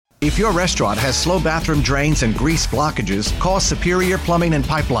If your restaurant has slow bathroom drains and grease blockages, call Superior Plumbing and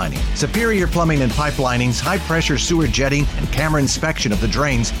Pipelining. Superior Plumbing and Pipelining's high-pressure sewer jetting and camera inspection of the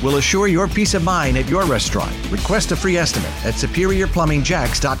drains will assure your peace of mind at your restaurant. Request a free estimate at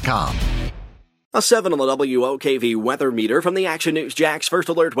SuperiorPlumbingJacks.com. A 7 on the WOKV Weather Meter from the Action News Jax First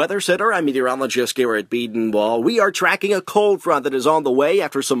Alert Weather Center. I'm meteorologist Garrett Beadenbaugh. We are tracking a cold front that is on the way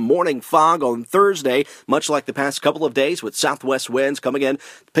after some morning fog on Thursday, much like the past couple of days with southwest winds coming in,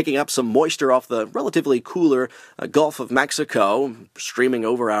 picking up some moisture off the relatively cooler Gulf of Mexico, streaming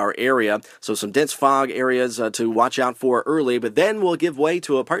over our area. So some dense fog areas to watch out for early, but then we'll give way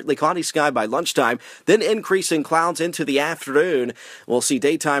to a partly cloudy sky by lunchtime, then increasing clouds into the afternoon. We'll see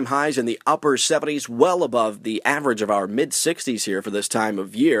daytime highs in the upper 70s, well above the average of our mid-60s here for this time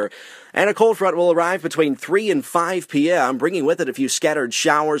of year. And a cold front will arrive between 3 and 5 p.m., bringing with it a few scattered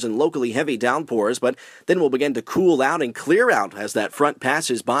showers and locally heavy downpours, but then we'll begin to cool out and clear out as that front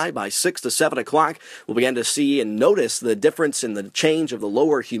passes by 6 to 7 o'clock. We'll begin to see and notice the difference in the change of the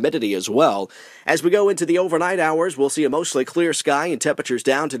lower humidity as well. As we go into the overnight hours, we'll see a mostly clear sky and temperatures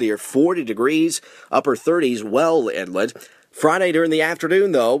down to near 40 degrees, upper 30s well inland. Friday during the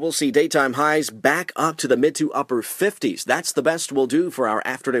afternoon, though, we'll see daytime highs back up to the mid to upper 50s. That's the best we'll do for our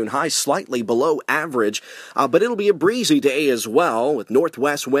afternoon highs, slightly below average. But it'll be a breezy day as well, with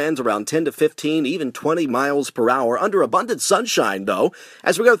northwest winds around 10 to 15, even 20 miles per hour, under abundant sunshine, though.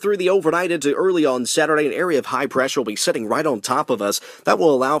 As we go through the overnight into early on Saturday, an area of high pressure will be sitting right on top of us. That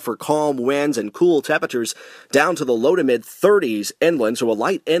will allow for calm winds and cool temperatures down to the low to mid 30s inland, so a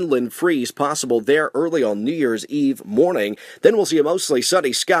light inland freeze possible there early on New Year's Eve morning. Then we'll see a mostly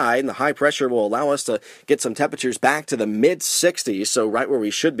sunny sky, and the high pressure will allow us to get some temperatures back to the mid-60s, so right where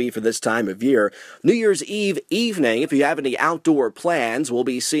we should be for this time of year. New Year's Eve evening, if you have any outdoor plans, we'll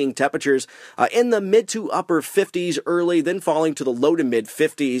be seeing temperatures in the mid to upper 50s early, then falling to the low to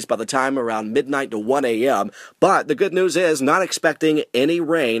mid-50s by the time around midnight to 1 a.m. But the good news is not expecting any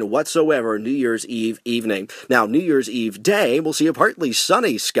rain whatsoever New Year's Eve evening. Now, New Year's Eve day, we'll see a partly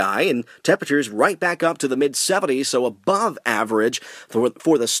sunny sky and temperatures right back up to the mid-70s, so above average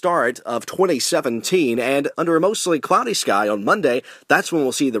for the start of 2017, and under a mostly cloudy sky on Monday, that's when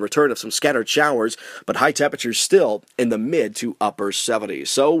we'll see the return of some scattered showers, but high temperatures still in the mid to upper 70s.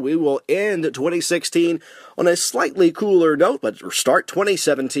 So we will end 2016 on a slightly cooler note, but start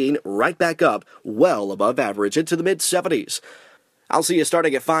 2017 right back up well above average into the mid 70s. I'll see you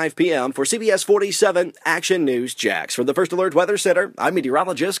starting at 5 p.m. for CBS 47 Action News Jax. From the First Alert Weather Center, I'm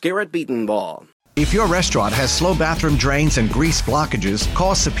meteorologist Garrett Beadenbaugh. If your restaurant has slow bathroom drains and grease blockages,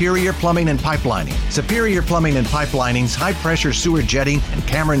 call Superior Plumbing and Pipelining. Superior Plumbing and Pipelining's high-pressure sewer jetting and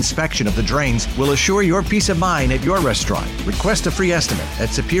camera inspection of the drains will assure your peace of mind at your restaurant. Request a free estimate at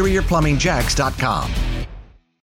SuperiorPlumbingJacks.com.